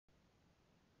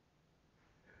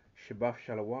Shabbat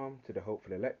Shalom to the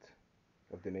hopeful elect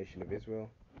of the nation of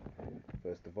Israel.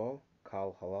 First of all,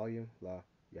 Kal Halayim La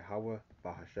Yahweh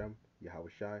Bahashem Yahweh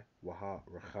Shai Waha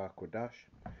Racha Kodash.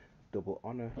 Double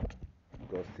honor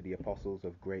goes to the apostles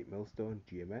of Great Millstone,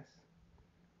 GMS,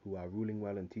 who are ruling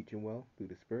well and teaching well through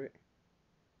the Spirit.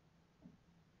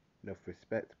 Enough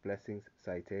respect, blessings,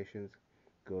 citations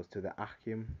goes to the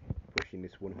Achim, pushing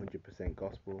this 100%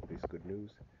 gospel, this good news,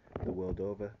 the world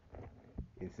over,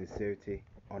 in sincerity,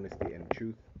 honesty, and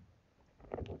truth,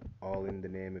 all in the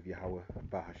name of Yahweh,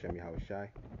 Bahashem Yahweh Shai.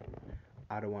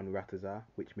 Adawan Ratazah,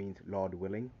 which means Lord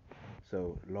willing.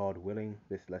 So, Lord willing,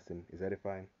 this lesson is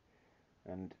edifying.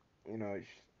 And, it's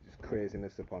just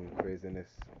craziness upon craziness,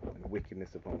 and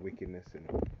wickedness upon wickedness, and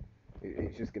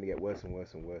it's just going to get worse and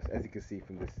worse and worse. As you can see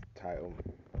from this title,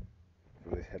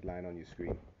 from this headline on your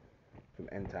screen, from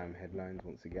End Time Headlines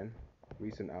once again,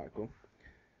 recent article.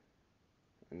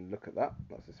 And look at that,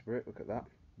 that's the spirit, look at that.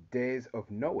 Days of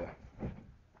Noah.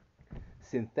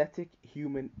 Synthetic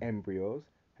human embryos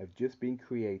have just been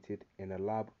created in a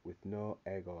lab with no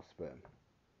egg or sperm.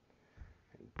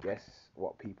 And guess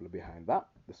what people are behind that?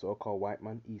 The so-called white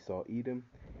man, Esau Edom,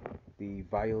 the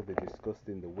vile, the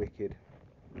disgusting, the wicked,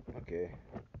 okay,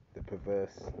 the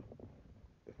perverse,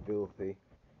 the filthy,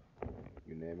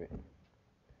 you name it.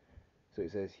 So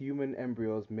it says human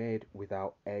embryos made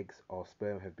without eggs or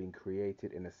sperm have been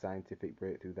created in a scientific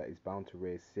breakthrough that is bound to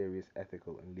raise serious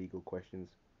ethical and legal questions.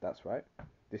 That's right.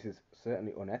 This is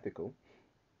certainly unethical.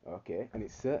 Okay, and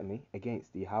it's certainly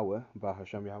against the Yahweh,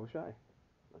 Bahashem Yahweh Shai.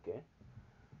 Okay.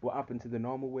 What happened to the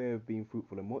normal way of being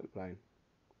fruitful and multiplying?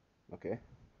 Okay.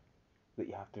 That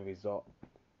you have to resort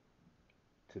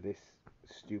to this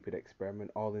stupid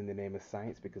experiment all in the name of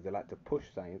science because they like to push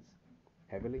science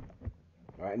heavily.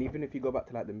 Alright, and even if you go back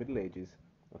to like the Middle Ages,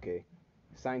 okay,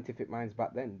 scientific minds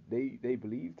back then, they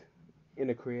believed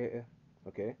in a creator,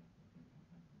 okay?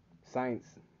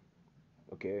 Science,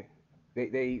 okay?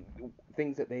 They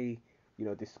things that they,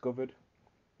 discovered,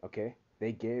 okay?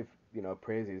 They gave,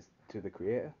 praises to the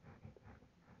creator.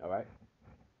 Alright?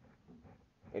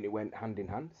 And it went hand in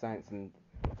hand. Science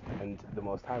and the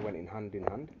Most High went in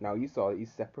hand. Now you saw he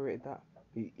separated that.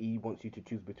 He wants you to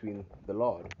choose between the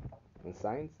Lord and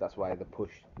science. That's why they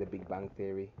push the Big Bang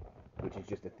Theory, which is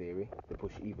just a theory. They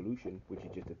push evolution, which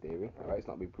is just a theory. Alright, it's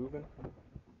not been proven.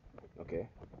 Okay.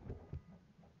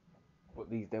 But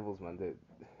these devils, man,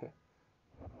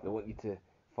 they want you to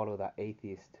follow that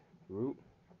atheist route.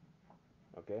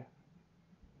 Okay.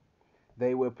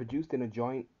 They were produced in a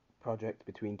joint project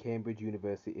between Cambridge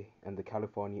University and the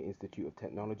California Institute of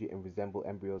Technology and resemble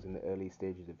embryos in the early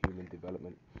stages of human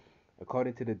development.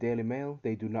 According to the Daily Mail,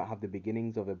 they do not have the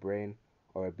beginnings of a brain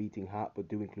or a beating heart, but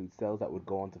do include cells that would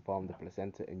go on to form the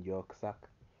placenta and yolk sac.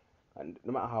 And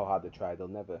no matter how hard they try, they'll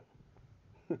never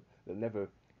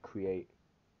create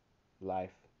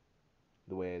life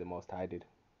the way the Most High did.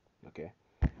 Okay.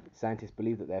 Scientists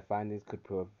believe that their findings could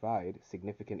provide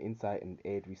significant insight and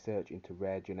aid research into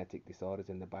rare genetic disorders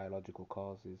and the biological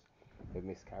causes of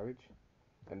miscarriage.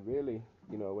 And really,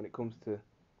 when it comes to,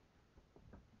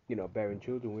 bearing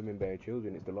children, women bearing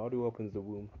children, it's the Lord who opens the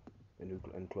womb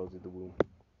and closes the womb.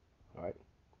 Alright?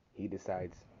 He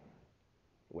decides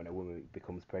when a woman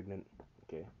becomes pregnant.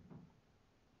 Okay?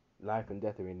 Life and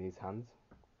death are in his hands.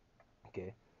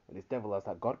 Okay? And this devil has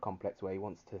that God complex where he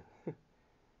wants to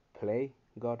play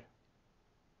God.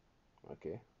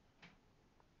 Okay?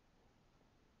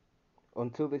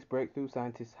 Until this breakthrough,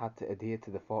 scientists had to adhere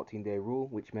to the 14-day rule,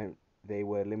 which meant they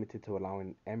were limited to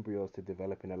allowing embryos to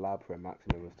develop in a lab for a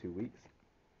maximum of 2 weeks.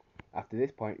 After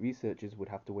this point, researchers would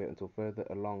have to wait until further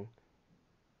along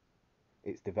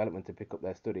its development to pick up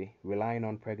their study, relying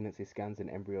on pregnancy scans and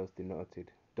embryos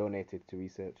donated to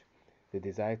research. The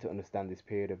desire to understand this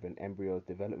period of an embryo's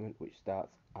development, which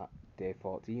starts at day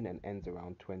 14 and ends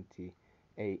around 28,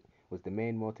 was the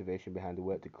main motivation behind the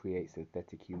work to create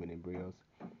synthetic human embryos.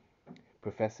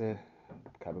 Professor,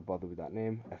 can't be bothered with that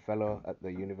name, a fellow at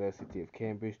the University of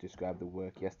Cambridge, described the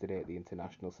work yesterday at the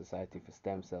International Society for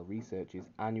Stem Cell Research's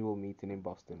annual meeting in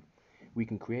Boston. We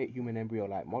can create human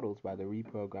embryo-like models by the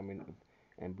reprogramming of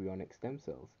embryonic stem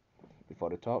cells. Before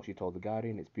the talk, she told The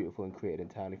Guardian, it's beautiful and created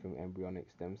entirely from embryonic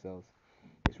stem cells.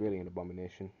 It's really an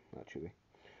abomination, actually.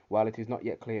 While it is not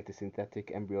yet clear if the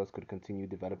synthetic embryos could continue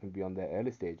developing beyond their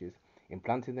early stages,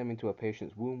 implanting them into a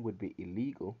patient's womb would be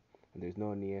illegal, and there is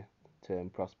no near-term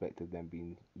prospect of them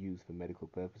being used for medical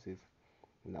purposes.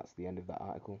 And that's the end of that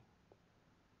article.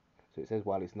 So it says,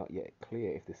 while it's not yet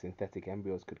clear if the synthetic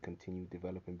embryos could continue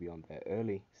developing beyond their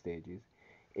early stages,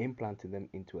 implanting them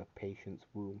into a patient's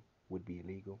womb would be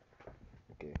illegal.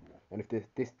 Okay, and if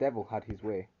this devil had his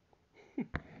way,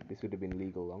 this would have been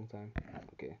legal a long time.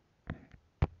 Okay,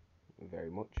 very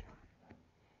much.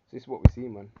 So this is what we see,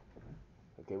 man.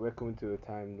 Okay, we're coming to a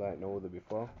time like no other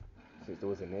before, since there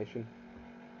was a nation.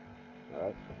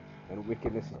 Alright? And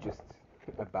wickedness is just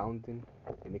abounding.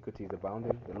 Iniquity is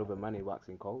abounding. The love of money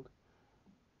waxing cold.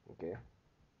 Okay?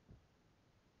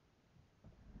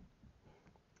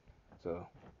 So,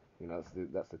 that's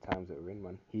the times that we're in,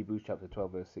 man. Hebrews chapter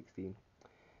 12, verse 16.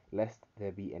 Lest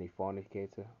there be any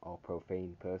fornicator or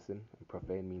profane person. And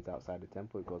profane means outside the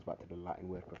temple. It goes back to the Latin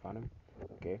word profanum.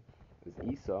 Okay?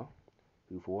 There's Esau,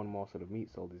 who for one morsel of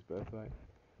meat sold his birthright.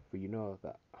 For you know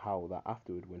that how that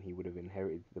afterward, when he would have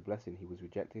inherited the blessing, he was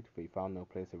rejected, for he found no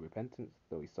place of repentance,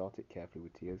 though he sought it carefully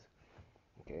with tears.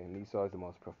 Okay, and Esau is the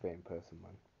most profane person,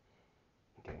 man.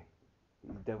 Okay,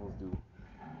 these devils do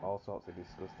all sorts of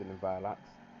disgusting and vile acts.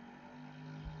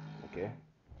 Okay,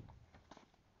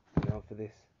 for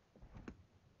this,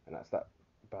 and that's that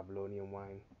Babylonian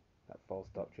wine, that false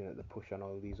doctrine that they push on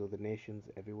all these other nations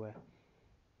everywhere.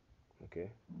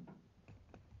 Okay,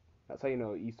 that's how you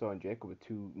know Esau and Jacob are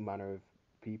two manner of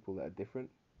people that are different.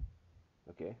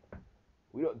 Okay,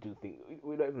 we don't do things.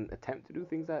 We don't even attempt to do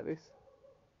things like this.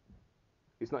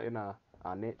 It's not in our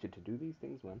nature to do these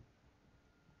things, man.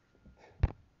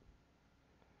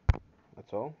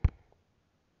 That's all.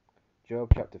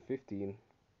 Job chapter 15,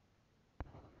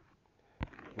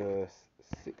 verse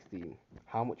 16.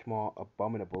 How much more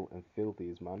abominable and filthy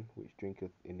is man, which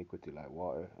drinketh iniquity like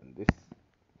water. And this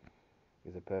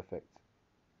is a perfect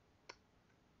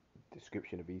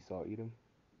description of Esau Edom.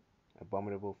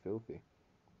 Abominable, filthy.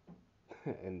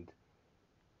 And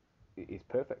he's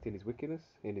perfect in his wickedness,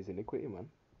 in his iniquity, man.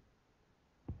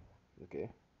 Okay.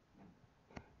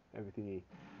 Everything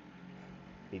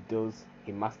he does,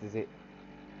 he masters it.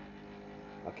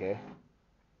 Okay.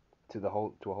 To a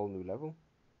whole new level.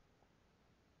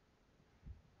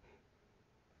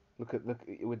 Look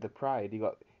with the pride. You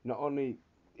got, not only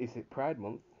is it Pride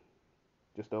Month,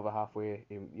 just over halfway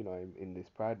in this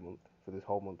Pride Month, for this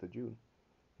whole month of June.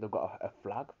 They've got a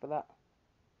flag for that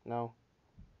now.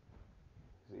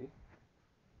 See,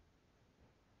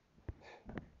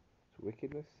 it's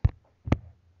wickedness.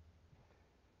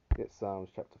 Get Psalms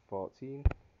chapter 14.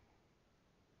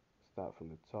 Start from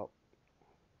the top.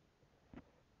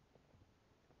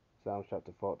 Psalms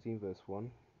chapter 14, verse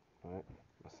 1. Alright,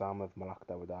 a psalm of Malach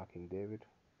Dawadah, King David.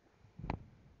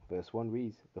 Verse 1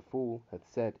 reads, "The fool hath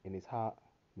said in his heart,"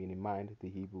 meaning mind. The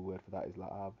Hebrew word for that is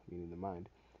la'ab, meaning the mind.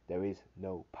 "There is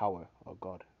no power or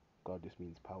God." God just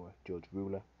means power, judge,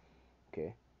 ruler.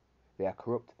 Okay. "They are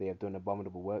corrupt, they have done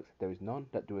abominable works. There is none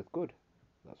that doeth good."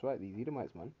 That's right, these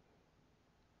Edomites, man.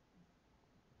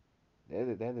 They're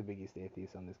the biggest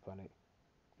atheists on this planet.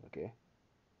 Okay.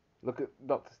 Look at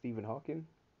Dr. Stephen Hawking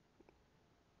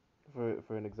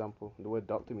for an example. The word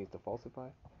doctor means to falsify.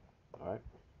 Alright.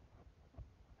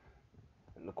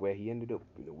 And look where he ended up,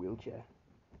 in a wheelchair.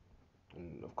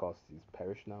 And of course he's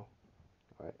perished now.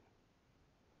 Alright.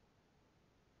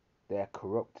 They are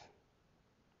corrupt.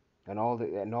 And all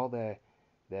their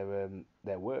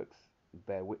works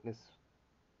bear witness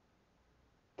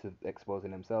to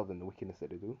exposing themselves and the wickedness that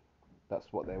they do.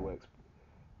 That's what their works,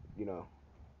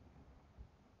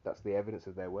 that's the evidence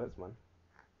of their works, man.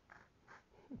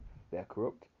 They are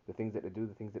corrupt. The things that they do,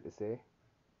 the things that they say,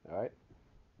 alright?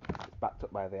 It's backed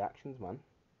up by their actions, man.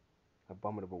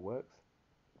 Abominable works.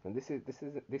 And this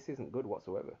isn't good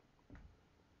whatsoever.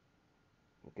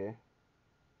 Okay?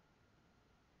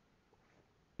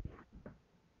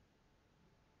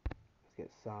 Let's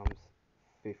get Psalms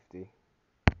 50,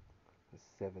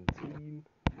 17,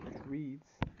 which reads,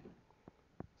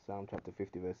 Psalm chapter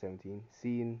 50, verse 17,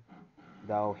 "Seeing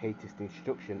thou hatest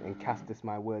instruction and castest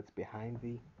my words behind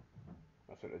thee."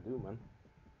 That's what they do, man.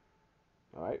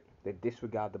 Alright? They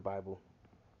disregard the Bible.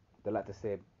 They like to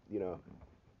say,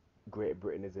 Great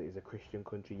Britain is a Christian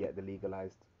country, yet they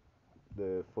legalized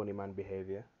the funny man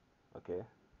behavior. Okay?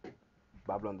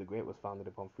 Babylon the Great was founded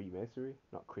upon Freemasonry,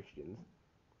 not Christians.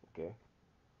 Okay?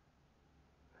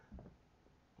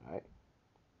 Alright?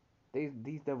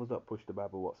 These devils don't push the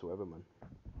Bible whatsoever, man.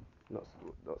 Not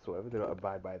whatsoever. They don't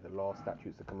abide by the law,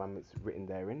 statutes, the commandments written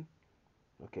therein.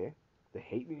 Okay? They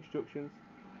hate the instructions.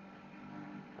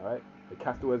 Alright? They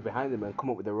cast the words behind them and come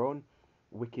up with their own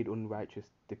wicked, unrighteous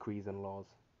decrees and laws.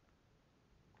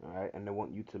 Alright? And they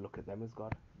want you to look at them as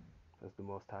God, as the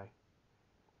Most High.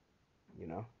 You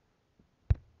know?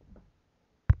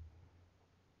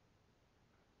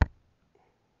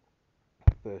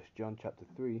 First John chapter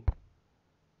 3,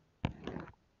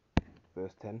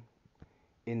 verse 10.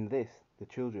 "In this the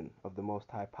children of the Most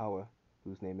High Power,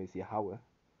 whose name is Yahweh,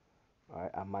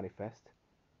 are manifest,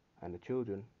 and the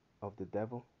children of the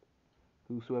devil.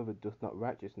 Whosoever doth not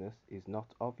righteousness is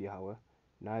not of Yahweh,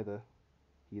 neither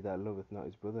he that loveth not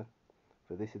his brother.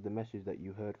 For this is the message that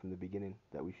you heard from the beginning,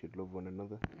 that we should love one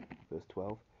another. Verse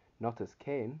 12. Not as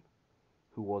Cain,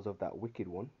 who was of that wicked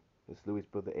one, and slew his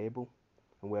brother Abel.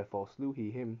 And wherefore slew he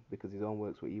him? Because his own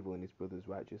works were evil and his brother's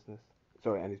righteousness.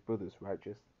 Sorry, and his brother's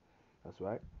righteous. That's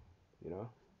right. You know,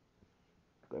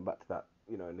 going back to that,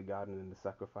 in the garden and the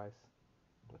sacrifice.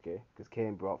 Okay, because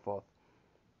Cain brought forth,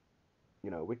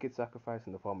 wicked sacrifice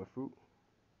in the form of fruit.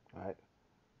 Right,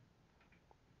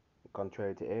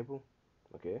 contrary to Abel.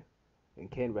 Okay, and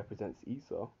Cain represents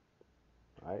Esau.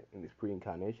 Right, in this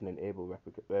pre-incarnation, and Abel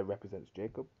represents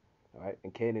Jacob. Right,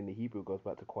 and Cain in the Hebrew goes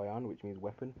back to Koyan, which means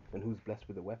weapon. And who's blessed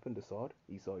with the weapon? The sword.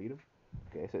 Esau, Edom.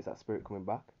 Okay, so it's that spirit coming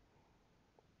back.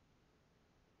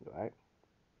 Right,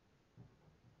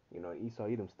 Esau,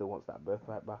 Edom still wants that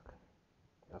birthright back.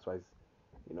 That's why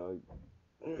you know,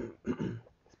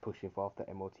 it's pushing forth the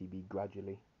MOTB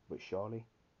gradually but surely,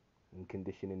 and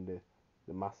conditioning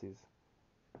the masses,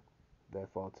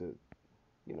 therefore to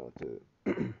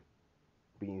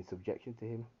be in subjection to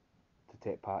him, to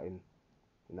take part in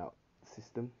that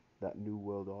system, that new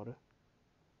world order.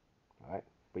 Right?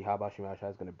 But Yahweh Shemashai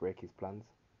is going to break his plans.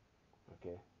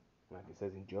 Okay, like it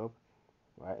says in Job,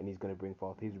 right? And he's going to bring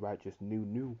forth his righteous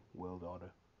new world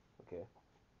order. Okay,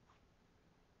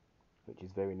 which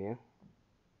is very near.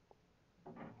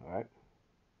 All right,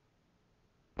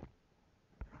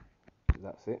 so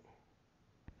that's it.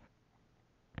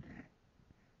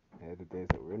 Yeah, the days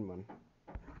that we're in, man.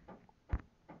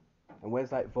 And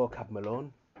where's like vocab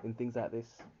Malone and things like this?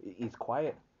 He's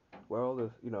quiet. Where are all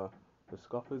the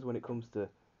scoffers when it comes to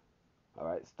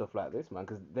stuff like this, man?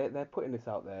 Because they're putting this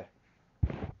out there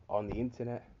on the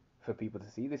internet for people to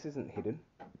see. This isn't hidden,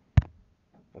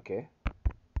 okay?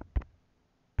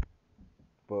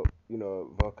 But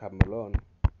vocab Malone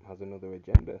has another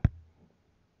agenda.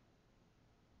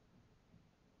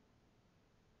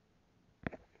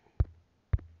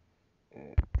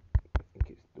 I think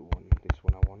it's this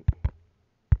one I want.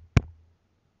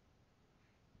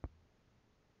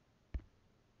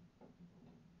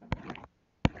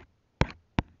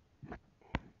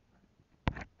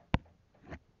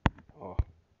 Oh,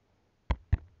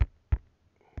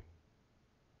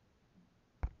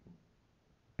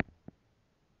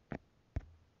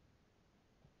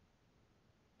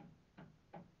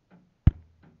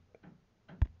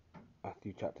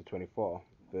 Matthew chapter 24,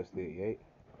 verse 38,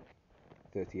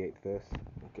 38th verse.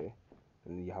 Okay,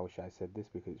 and Yahushua said this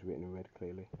because it's written in red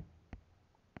clearly.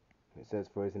 It says,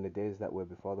 "For as in the days that were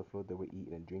before the flood, they were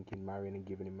eating and drinking, marrying and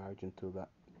giving in marriage until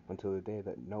the day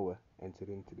that Noah entered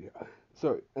into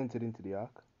the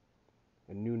ark,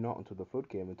 and knew not until the flood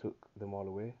came and took them all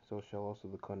away. So shall also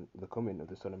the coming of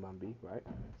the Son of Man be." Right.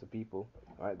 So people,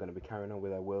 going to be carrying on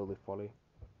with their worldly folly.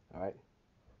 All right,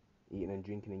 eating and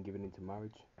drinking and giving into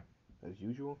marriage, as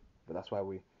usual. But that's why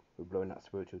we're blowing that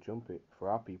spiritual trumpet for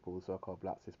our people, the so-called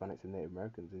blacks, Hispanics, and Native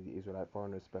Americans, and the Israelite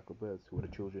foreigners, speckled birds, who are the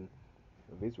children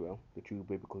of Israel, the true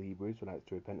biblical Hebrew Israelites,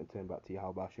 to repent and turn back to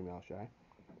Yahweh Bashim Yahshai.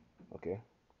 Okay?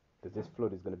 Because this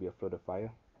flood is going to be a flood of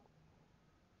fire.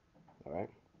 Alright?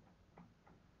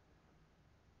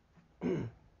 And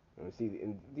see,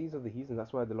 and these are the heathens.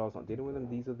 That's why the Lord's not dealing with them.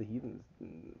 These are the heathens.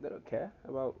 They don't care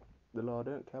about the Lord.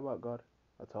 They don't care about God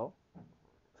at all.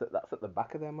 So that's at the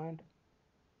back of their mind.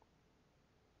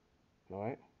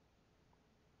 Alright?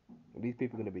 And these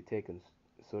people are going to be taken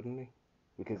suddenly.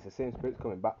 Because the same spirit's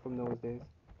coming back from those days.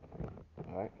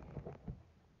 Alright?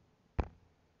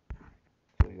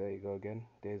 So there you go again.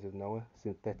 Days of Noah.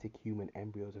 Synthetic human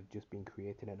embryos have just been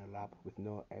created in a lab with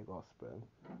no egg or sperm.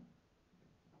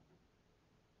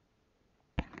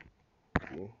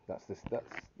 See, this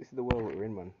is the world we're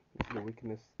in, man. This is the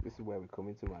wickedness. This is where we're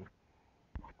coming to, man.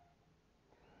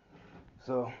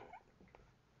 So,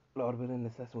 Lord willing,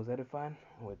 this lesson was edifying.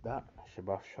 And with that,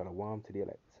 Shabbat Shalom to the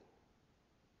elect.